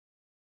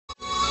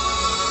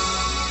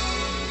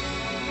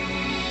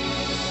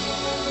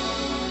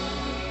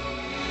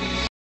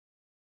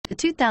The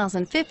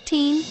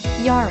 2015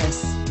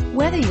 Yaris.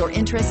 Whether you're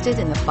interested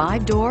in the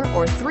 5-door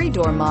or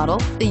 3-door model,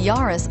 the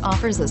Yaris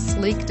offers a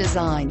sleek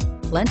design,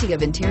 plenty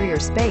of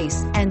interior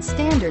space, and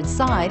standard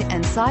side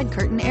and side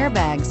curtain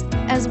airbags,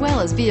 as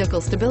well as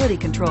vehicle stability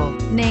control.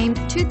 Named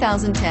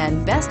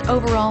 2010 Best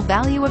Overall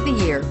Value of the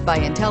Year by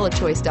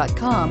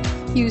IntelliChoice.com,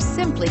 you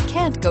simply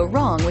can't go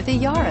wrong with a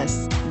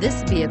Yaris.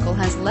 This vehicle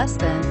has less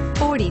than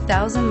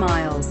 40,000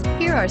 miles.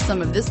 Here are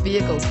some of this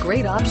vehicle's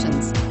great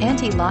options: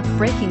 anti-lock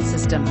braking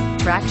system,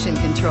 traction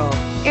control,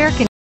 air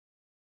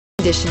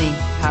conditioning,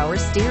 power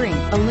steering,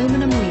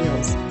 aluminum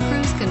wheels,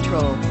 cruise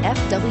control,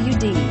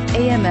 FWD,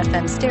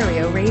 AM/FM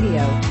stereo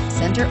radio,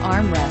 center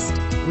armrest,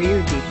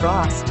 rear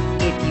defrost.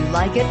 If you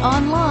like it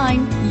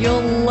online,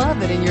 you'll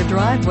love it in your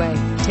driveway.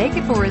 Take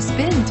it for a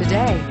spin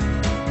today.